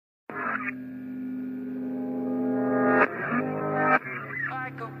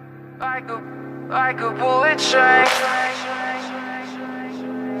Like a bullet train.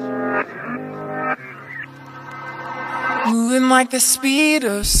 Moving like the speed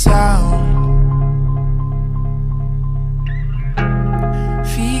of sound.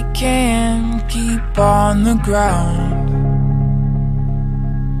 Feet can't keep on the ground.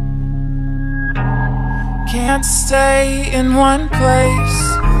 Can't stay in one place.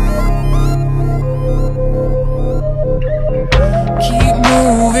 Keep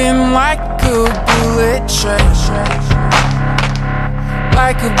moving like a bullet train.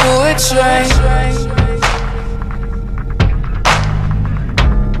 Like a bullet train.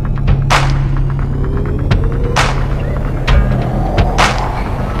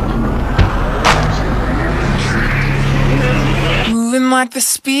 Moving like the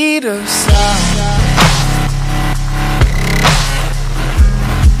speed of sound.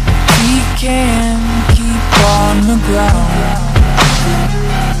 We can't keep on the ground.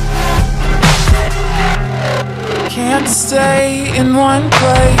 Can't stay in one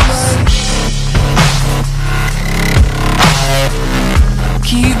place.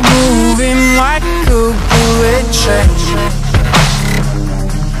 Keep moving like a bullet train.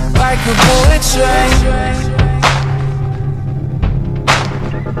 Like a bullet train.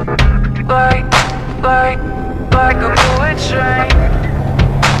 Like a bullet train.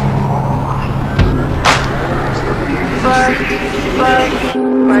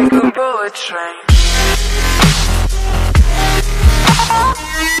 Like a bullet train.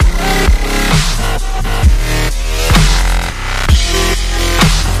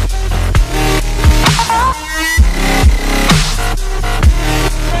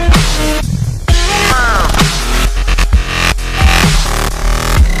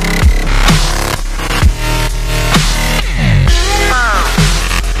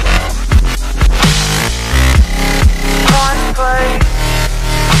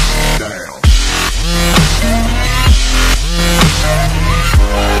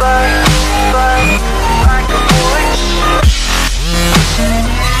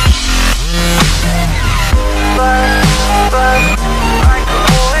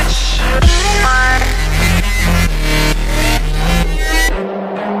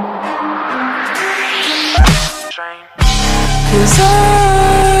 Cause I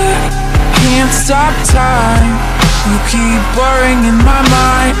can't stop time. You keep blurring in my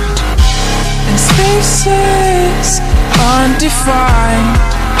mind, and spaces undefined.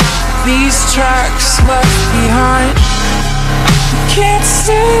 These tracks left behind. You can't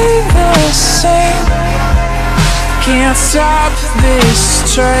stay the same. Can't stop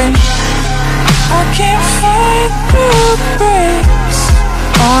this train. I can't find the brakes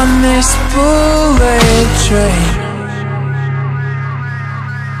on this bullet train.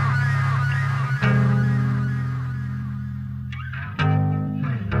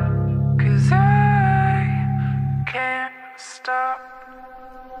 Stop.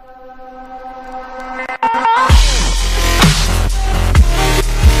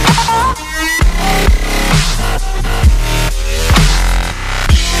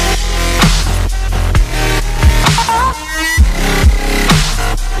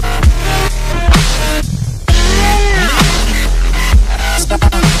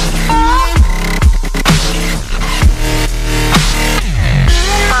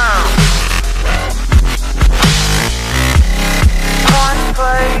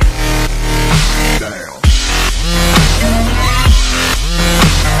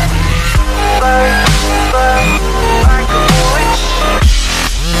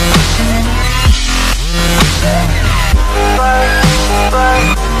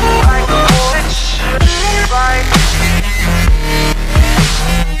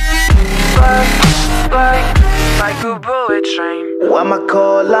 Like a bullet train. Why my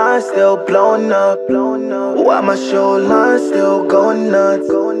call line still blowing up? Why my show line still going nuts?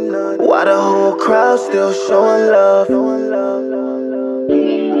 Why the whole crowd still showing love?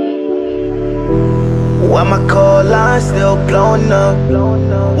 Why my call line still blowing up?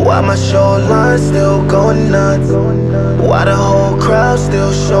 Why my show line still going nuts? Why the whole crowd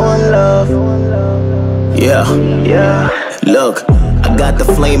still showing love? Yeah. Look, I got the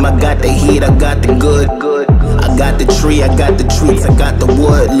flame, I got the heat, I got the good. I got the tree, I got the treats, I got the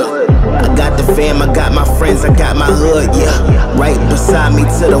wood. Look, I got the fam, I got my friends, I got my hood, yeah. Right beside me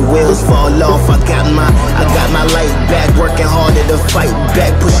till the wheels fall off. I got my life back, working harder to fight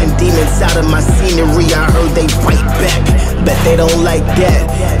back, pushing demons out of my scenery. I heard they fight back, bet they don't like that.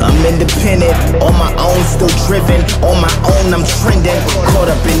 I'm independent, on my own, still driven. On my own, I'm trending, caught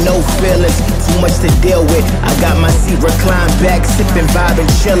up in no feelings, too much to deal with. I got my seat reclined back, sipping, vibing,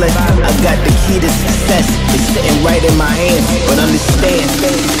 chilling. I got the key to success, it's sitting right in my hands. But understand,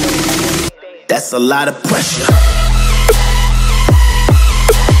 that's a lot of pressure.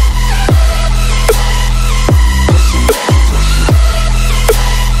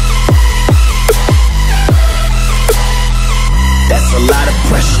 That's a lot of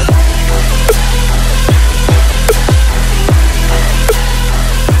pressure.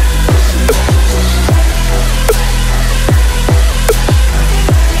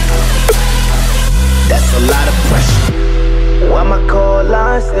 That's a lot of pressure. Why my call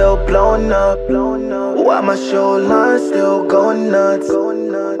line still blowing up? Why my show line still going nuts?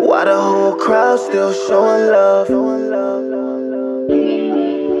 Why the whole crowd still showing love?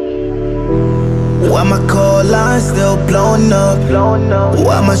 Why my call line still blowing up?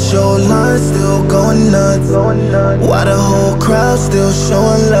 Why my show line still going nuts? Why the whole crowd still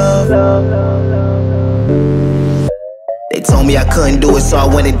showing love? They told me I couldn't do it, so I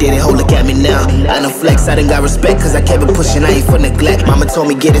went and did it. Oh, look at me now. I done flex, I done got respect, cause I kept it pushing, I ain't for neglect. Mama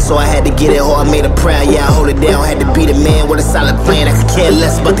told me get it, so I had to get it. Oh, I made a prayer, yeah, I hold it down. Had to be the man with a solid plan. I could care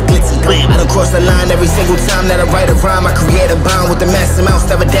less about the glitz and glam. I done crossed the line every single time that I write a rhyme. I create a bond with the mass amounts,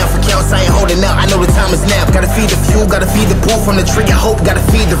 never down for counts. I ain't holding out, I know the time is now. Gotta feed the fuel, gotta feed the pool from the tree. I hope, gotta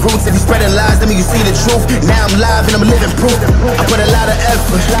feed the roots. If you spreading lies, let me you see the truth. Now I'm live and I'm living proof. I put a lot of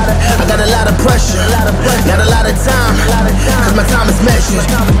effort, I got a lot of pressure, not a lot of time, cause my time is measured.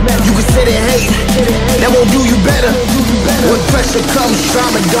 You can sit and hate, that won't do you better. When pressure comes,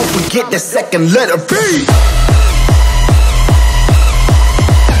 drama, don't forget the second letter B.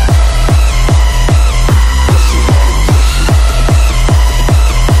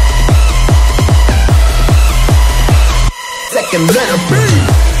 Second letter B.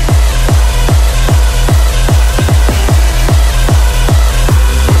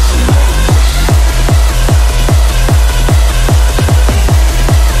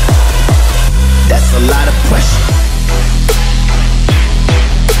 That's a lot of pressure.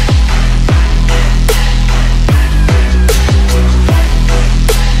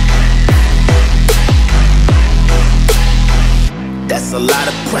 That's a lot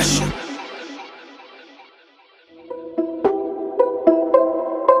of pressure.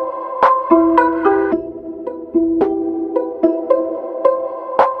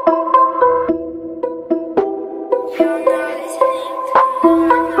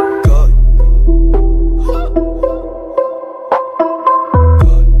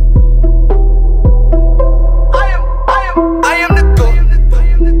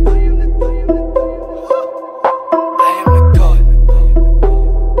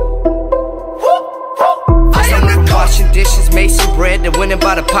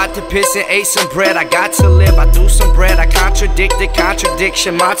 To piss and ate some bread. I got to live, I do some bread. I contradicted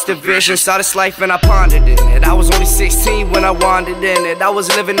contradiction, monster vision. Saw this life and I pondered in it. I was only 16 when I wandered in it. I was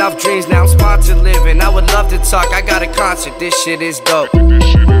living off dreams, now I'm sponsored living. I would love to talk, I got a concert. This shit is dope.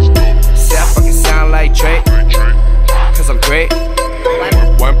 Say I fucking sound like Drake, cause I'm great.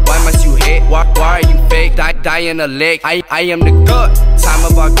 Why must you hate? Why are you fake? Die in a lake. I am the good. Time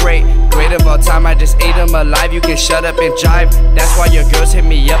of our great of all time. I just ate them alive. You can shut up and jive. That's why your girls hit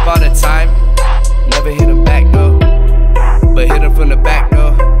me up all the time. Never hit them back though, but hit them from the back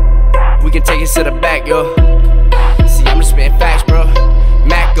though. We can take it to the back, yo.